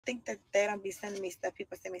think that they don't be sending me stuff.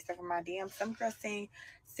 People send me stuff from my DM. Some girl said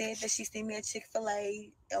that she sent me a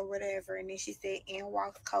Chick-fil-A or whatever, and then she said N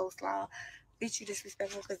Walks Coleslaw. Bitch, you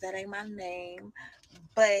disrespectful because that ain't my name.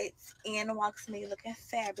 But Ann walks me looking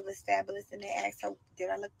fabulous, fabulous, and they asked her,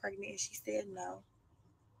 did I look pregnant? And she said no.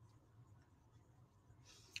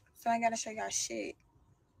 So I ain't gotta show y'all shit.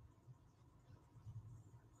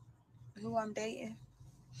 Who I'm dating?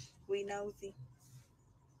 We nosy.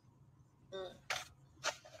 Mm.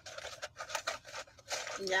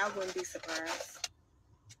 Y'all wouldn't be surprised.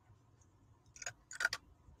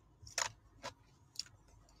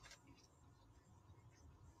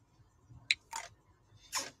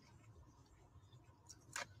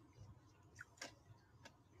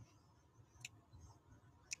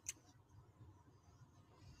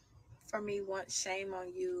 For me once, shame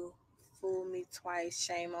on you. Fool me twice,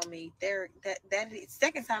 shame on me. That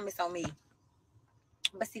second time it's on me.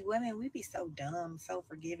 But see, women, we be so dumb, so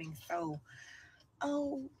forgiving, so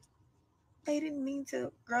oh, they didn't mean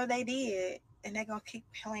to. Girl, they did. And they're gonna keep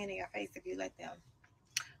playing in your face if you let them.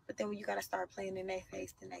 But then when you gotta start playing in their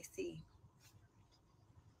face, then they see.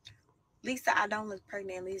 Lisa, I don't look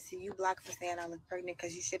pregnant. Lisa, you blocked for saying I look pregnant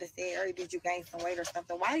because you should have said, or did you gain some weight or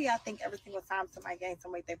something? Why do y'all think every single time somebody gains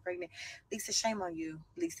some weight, they're pregnant? Lisa, shame on you.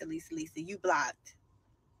 Lisa, you blocked.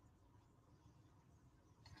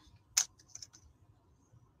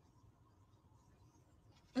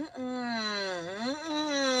 Mm-mm.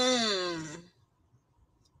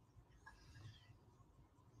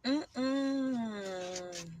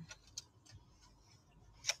 Mm-mm.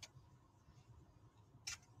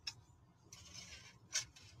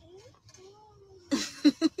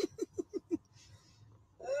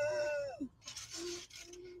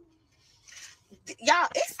 Y'all,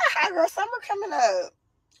 it's a hot girl summer coming up.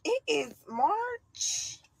 It is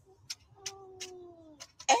March.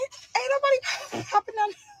 Ain't nobody popping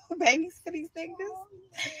on babies for these niggas.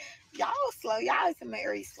 Y'all slow. Y'all is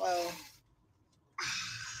very slow.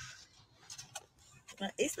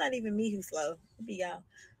 It's not even me who's slow. It be y'all.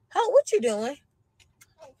 Huh? What you doing?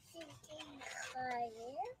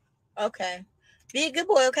 Okay. Be a good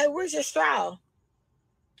boy, okay? Where's your straw?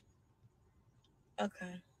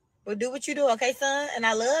 Okay. Well, do what you do, okay, son? And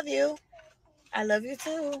I love you. I love you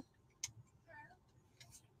too.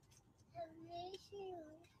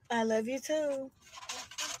 I love you too.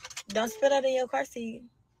 Don't spit out in your car seat.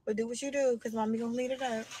 But do what you do, because mommy gonna lead it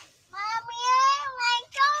up. Mommy, I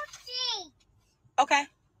don't see. Okay.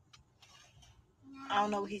 I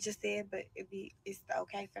don't know what he just said, but it's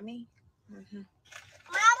okay for me. Mm-hmm.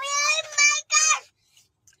 Mommy, my God.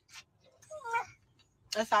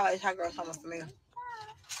 That's always hot girl summer for me.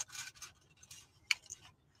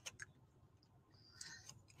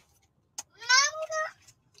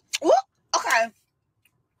 Well, okay.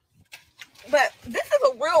 But this is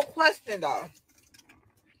a real question, though.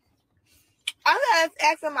 I was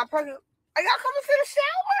asking my person, are y'all coming to the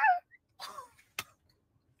shower?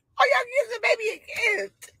 Are y'all giving the baby a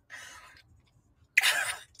gift?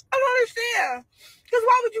 I don't understand. Because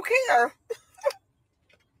why would you care?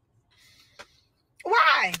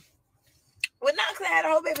 Why? With Knox, I had a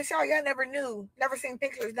whole baby shower. Y'all never knew. Never seen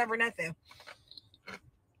pictures. Never nothing.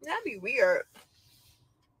 That'd be weird.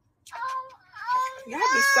 Y'all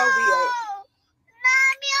be so weird.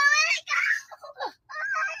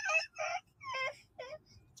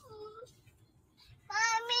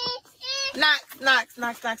 Knox.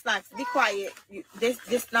 Be quiet.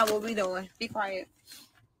 This not what we doing. Be quiet.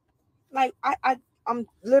 Like I'm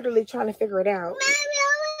literally trying to figure it out.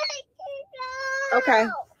 Okay.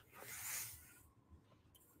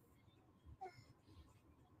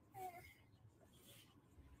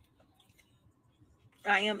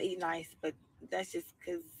 I am eating ice, but that's just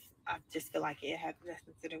because I just feel like it had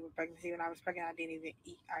nothing to do with pregnancy. When I was pregnant, I didn't even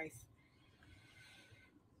eat ice.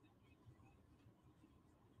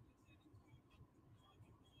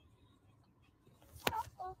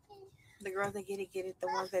 The girls that get it. The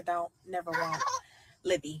ones that don't, never won't.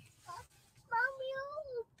 Libby. Mommy,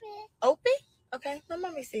 Opie? Okay,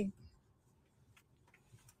 let me see.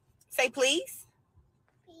 Say please.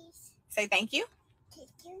 Please. Say thank you. Thank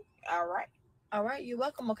you. All right, you're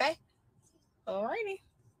welcome, okay? All righty.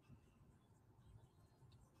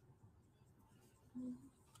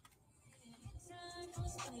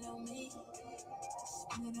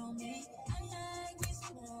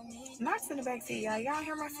 Knox in the back seat, y'all. Y'all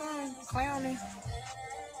hear my son clowning?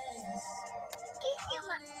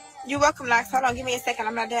 You're welcome, Knox. Hold on, give me a second.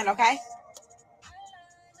 I'm not done, okay?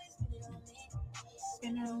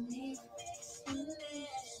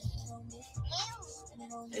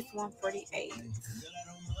 It's 1:48.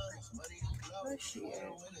 Where's she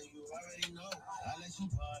at?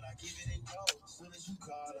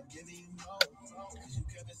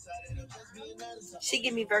 She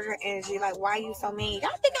give me Virgo energy. Like, why you so mean?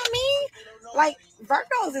 Y'all think I'm mean? Like,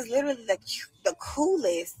 Virgos is literally the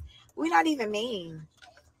coolest. We're not even mean.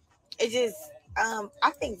 It just,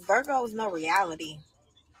 I think Virgos know reality.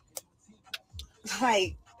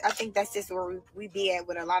 Like, I think that's just where we be at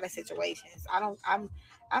with a lot of situations.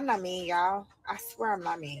 I'm not mean, y'all. I swear I'm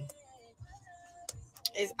not mean.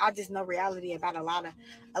 I just know reality about a lot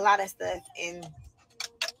of stuff, and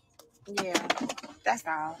yeah, that's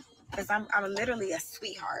all. Cause I'm literally a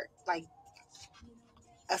sweetheart, like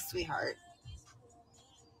a sweetheart.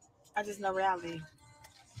 I just know reality. Mommy,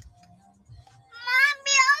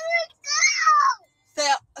 I wanna go. So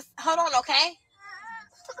hold on, okay?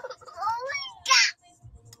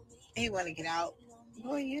 He wanna get out.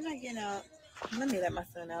 Boy, you're not getting out. Let me let my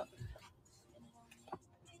son out.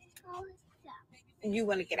 You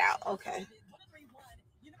wanna get out? Okay.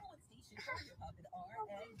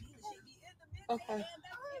 Okay.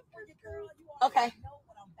 Okay.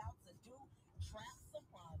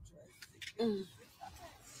 Mm.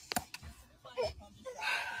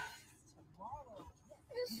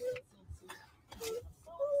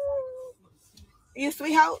 You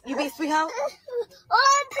sweetheart? You be sweetheart?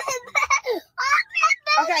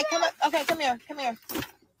 Okay, come up. Okay, come here. Come here.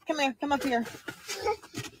 Come here. Come up here.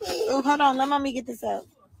 Oh, hold on. Let mommy get this up.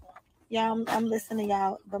 Yeah, I'm listening,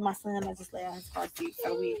 y'all. But my son, I just lay on his car seat,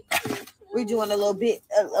 so we're doing a little bit,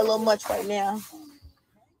 a little much right now.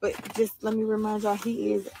 But just let me remind y'all,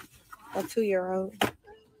 he is a 2-year-old,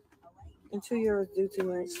 and 2-year-olds do too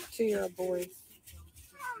much. 2-year-old boys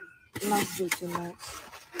not do too much.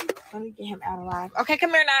 Let me get him out alive. Okay,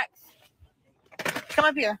 come here, Knox. Come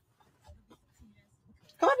up here.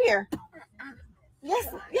 Come up here. Yes,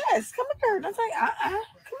 come up here. Don't say Come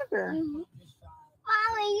up here.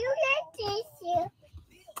 Mommy, you get this.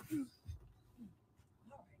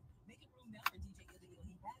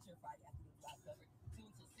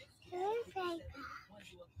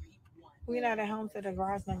 We're not at home, so the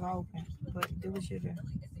garage not gonna open. But do what you do.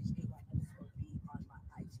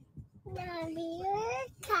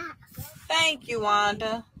 Thank you,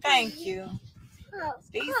 Wanda. Thank you.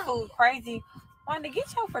 These fools crazy. Wanda,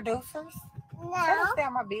 get your producers. No. They don't stay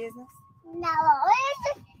on my business. No.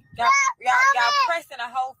 Y'all pressing a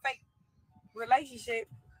whole fake relationship.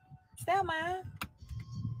 Stay on mine.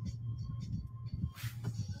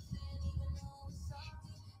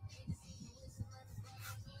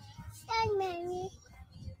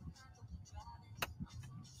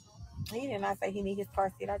 He did not say he need his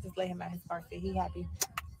car seat. I just let him out his car seat. He happy.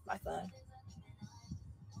 My son.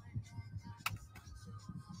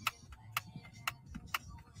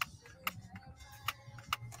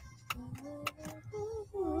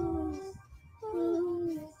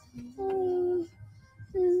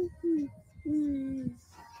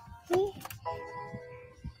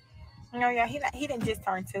 No, yeah, he didn't just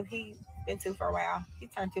turn 2. He been 2 for a while. He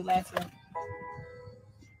turned 2 last year.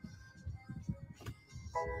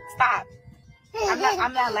 Stop.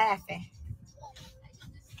 I'm not laughing.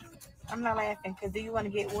 I'm not laughing because do you want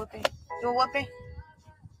to get whooping? You want whooping?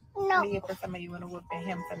 No. Me for somebody you want to whooping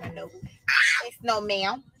him for my note. It's no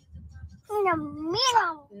ma'am. No ma'am.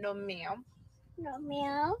 No ma'am. No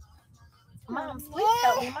ma'am. Mom, please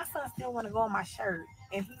help me. My son still want to go on my shirt,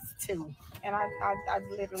 and he's 2, and I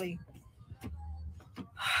literally,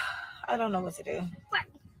 I don't know what to do.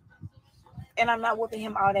 And I'm not whooping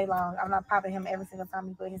him all day long. I'm not popping him every single time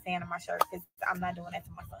he put his hand on my shirt because I'm not doing that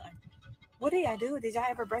to my son. What did I do? Did y'all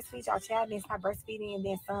ever breastfeed y'all child and then stop breastfeeding and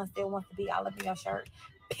then son still wants to be all up in your shirt,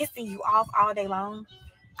 pissing you off all day long?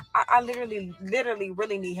 I literally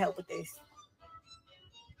really need help with this.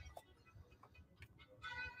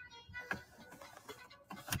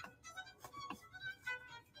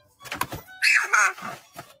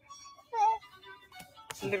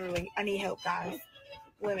 Literally, I need help, guys.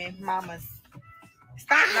 Women, mamas.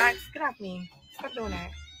 Stop, Knox. Get off me. Stop doing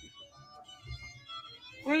that.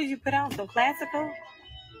 What did you put on? Some classical?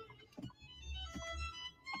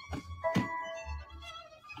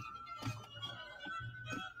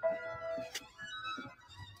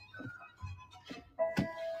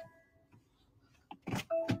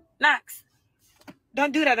 Knox.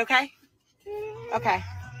 Don't do that, okay? Okay.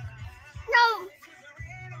 No.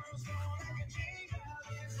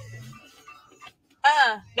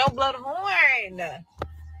 Don't blow the horn.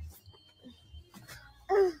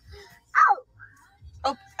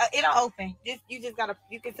 Oh, it don't open. You just gotta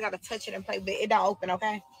touch it and play, but it don't open,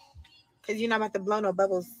 okay? Cause you're not about to blow no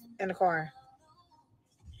bubbles in the car.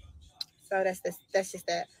 So that's just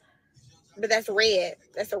that. But that's red.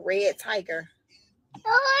 That's a red tiger.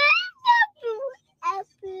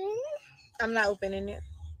 I'm not opening it.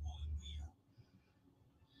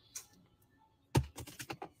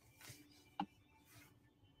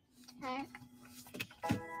 Huh?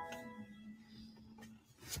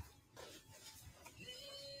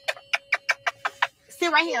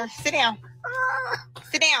 Sit right here. Sit down.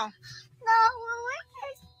 Sit down. No,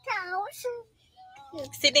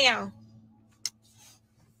 Sit down.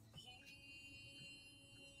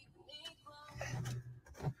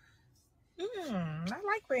 I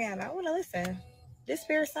like Rihanna. I want to listen. This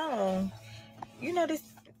fair song. You know this.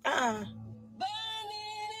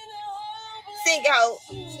 Sing out.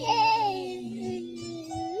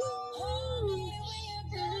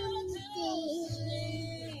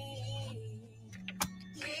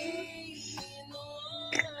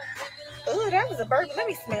 Ooh, that was a burp. Let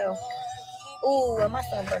me smell. Ooh, my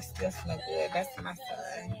son breath still smell good. That's my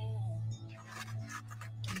son.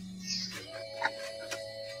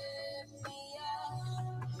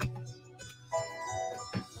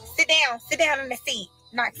 Sit down. Sit down in the seat.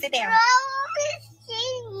 Knox, sit down.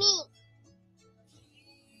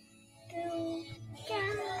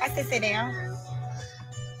 I said sit down.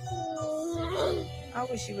 I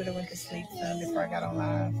wish you would have went to sleep, son, before I got on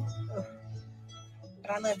live. Ugh.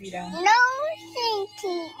 But I love you, though. No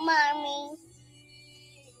thinking, Mommy.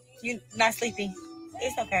 You not sleepy?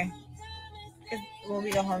 It's okay. Because when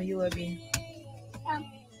we go home, you will be.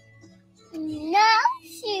 No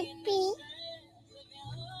sleepy.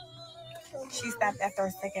 She stopped after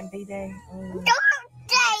her second B-day. Don't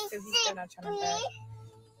say He's still not trying to back.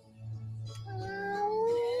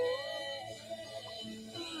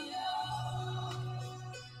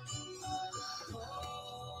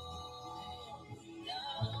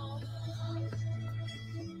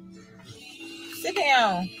 Sit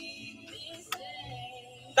down.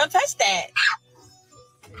 Don't touch that.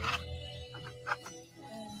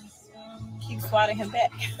 Keep swatting him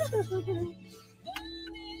back.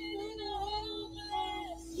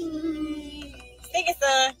 Sing it,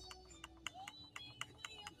 son.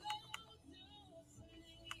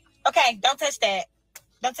 Okay, don't touch that.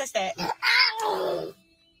 Don't touch that.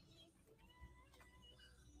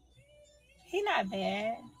 He not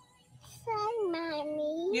bad. Sorry,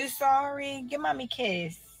 Mommy. You sorry? Give mommy a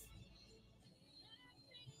kiss.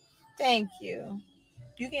 Thank you.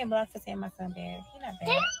 You getting blocked for saying my son bad. He not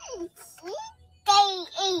bad.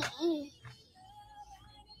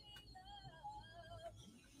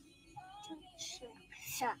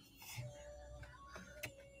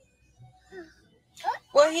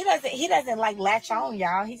 Well, he doesn't like latch on,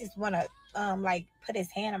 y'all. He just wanna like put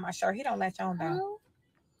his hand on my shirt. He don't latch on though.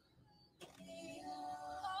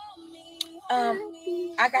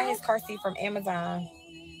 I got his car seat from Amazon.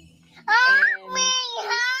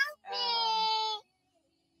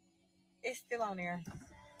 It's still on there.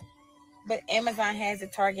 But Amazon has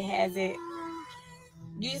it, Target has it.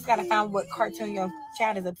 You just gotta find what cartoon your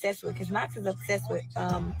child is obsessed with, because Knox is obsessed with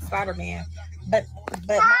Spider-Man. But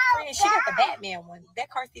my friend, she got the Batman one. That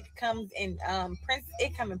car seat comes in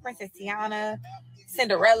Princess Tiana,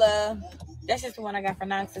 Cinderella. That's just the one I got for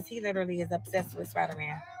Knox, because he literally is obsessed with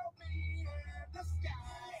Spider-Man.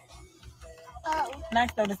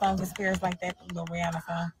 Knox know the song Conspiracy like that little Rihanna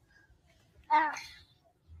song.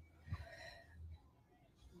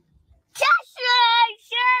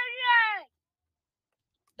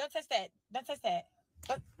 Don't touch that. Don't touch that.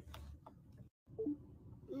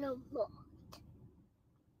 No more.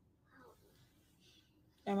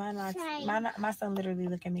 And my son literally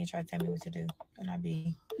look at me and try to tell me what to do, and I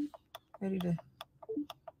be ready to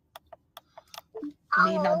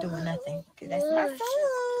be not doing nothing. Cause that's my son.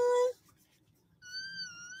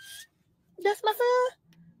 That's my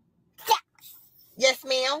son. Yes,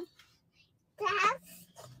 ma'am.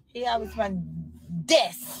 He always run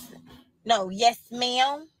this. No, yes,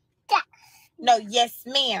 ma'am. No, yes,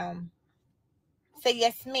 ma'am. Say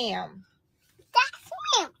yes, ma'am.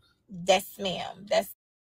 Yes, ma'am. That's.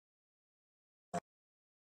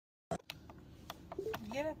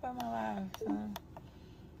 Get up on my live, son.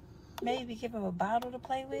 Maybe give him a bottle to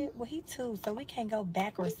play with. Well, he 2, so we can't go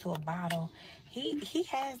backwards to a bottle. He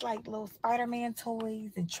has like little Spider-Man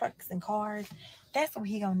toys and trucks and cars. That's what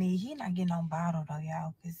he gonna need. He not getting on bottle though,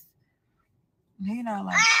 y'all, because he not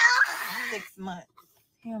like 6 months.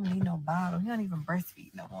 He don't need no bottle. He don't even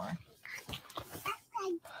breastfeed no more.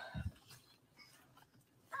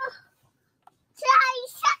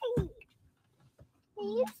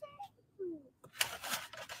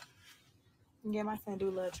 Yeah, my son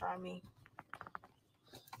do love try me.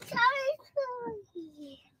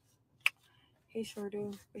 He sure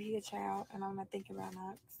do, but he a child, and I'm not thinking about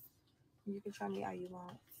Knox. You can try me all you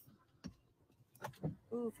want.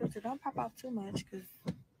 Ooh, filter, don't pop off too much, because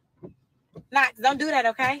Knox, don't do that,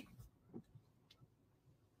 okay?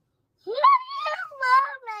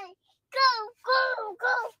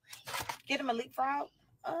 Go. Get him a leapfrog.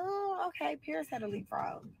 Oh, okay. Pierce had a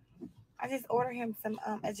leapfrog. I just ordered him some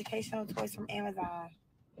educational toys from Amazon.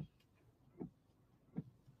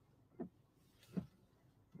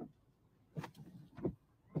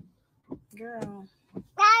 Girl.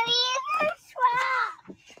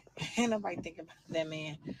 Ain't nobody think about that,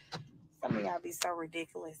 man. Some of y'all be so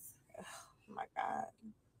ridiculous. Oh my God.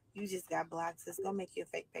 You just got blocked. Sis, go make you a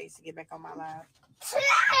fake page to get back on my live.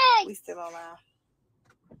 We still on live.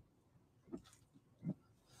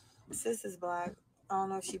 Sis is blocked. I don't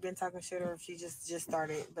know if she been talking shit or if she just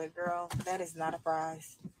started. But girl, that is not a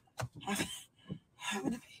prize.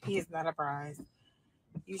 Having a baby is not a prize.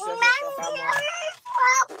 You should yourself out more.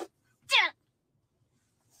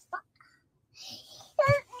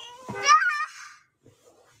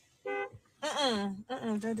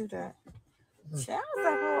 Don't do that. Child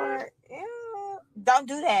support. Ew. Don't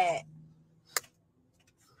do that.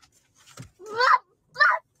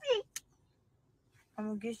 I'm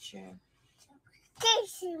gonna get you.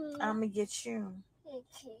 I'm gonna get you.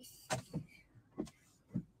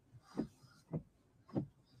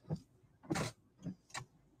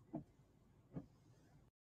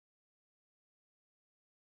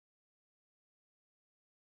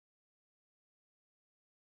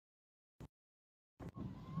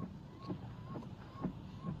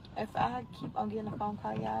 If I keep on getting a phone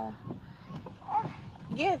call, y'all.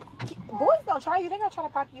 Yeah, boys gonna try you. They gonna try to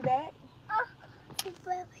pop you back.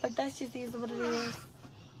 But that's just is what it is.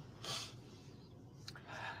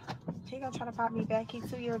 He gonna try to pop me back. He's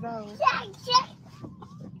 2 years old.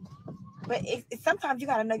 But sometimes you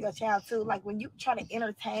gotta know your child too. Like when you try to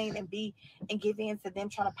entertain and give in to them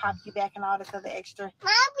trying to pop you back and all this other extra, it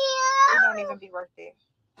don't even be worth it.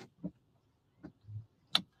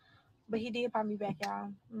 But he did pop me back,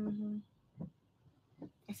 y'all. And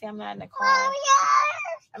see, I'm not in the car.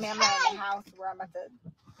 I mean, I'm not in the house where I'm about to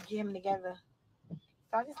get him together.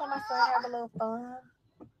 So I just want my son to have a little fun.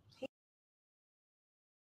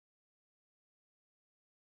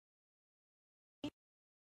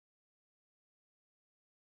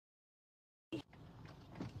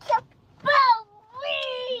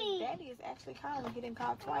 Daddy is actually calling. He didn't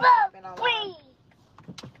call twice. I've been online.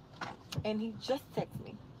 And he just texted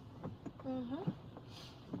me.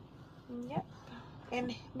 Yep.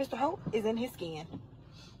 And Mr. Hope is in his skin.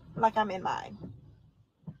 Like I'm in mine.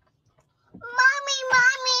 Mommy.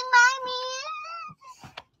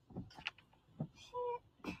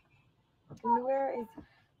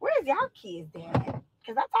 Where is y'all kids there?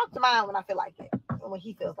 Because I talk to mine when I feel like it. When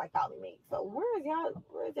he feels like calling me. So where's y'all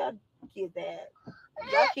kids at?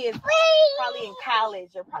 Y'all kids probably in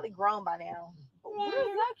college or probably grown by now. But where's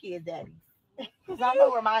y'all kids at? Because I know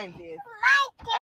where mine is.